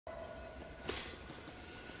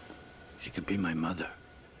She could be my mother.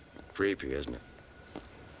 Creepy, isn't it?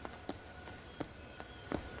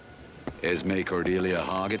 Esme Cordelia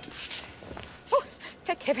Hoggett. Oh,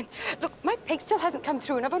 thank heaven. Look, my peg still hasn't come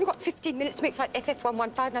through, and I've only got 15 minutes to make flight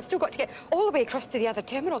FF115, and I've still got to get all the way across to the other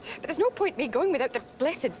terminal. But there's no point me going without the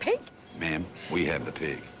blessed pig. Ma'am, we have the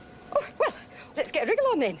pig. Oh, well, let's get a wriggle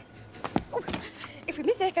on then. Oh, if we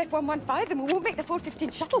miss FF115, then we won't make the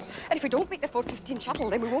 4:15 shuttle. And if we don't make the 4:15 shuttle,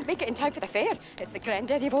 then we won't make it in time for the fair. It's the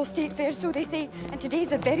granddaddy of all state fairs, so they say. And today's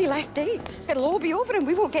the very last day. It'll all be over and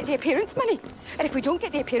we won't get the appearance money. And if we don't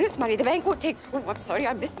get the appearance money, the bank won't take... Oh, I'm sorry,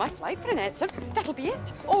 I missed my flight for an answer. That'll be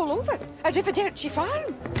it. All over. A Riverderci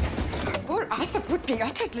farm. Poor Arthur would be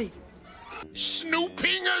utterly...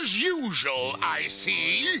 Snooping as usual, I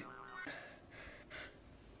see.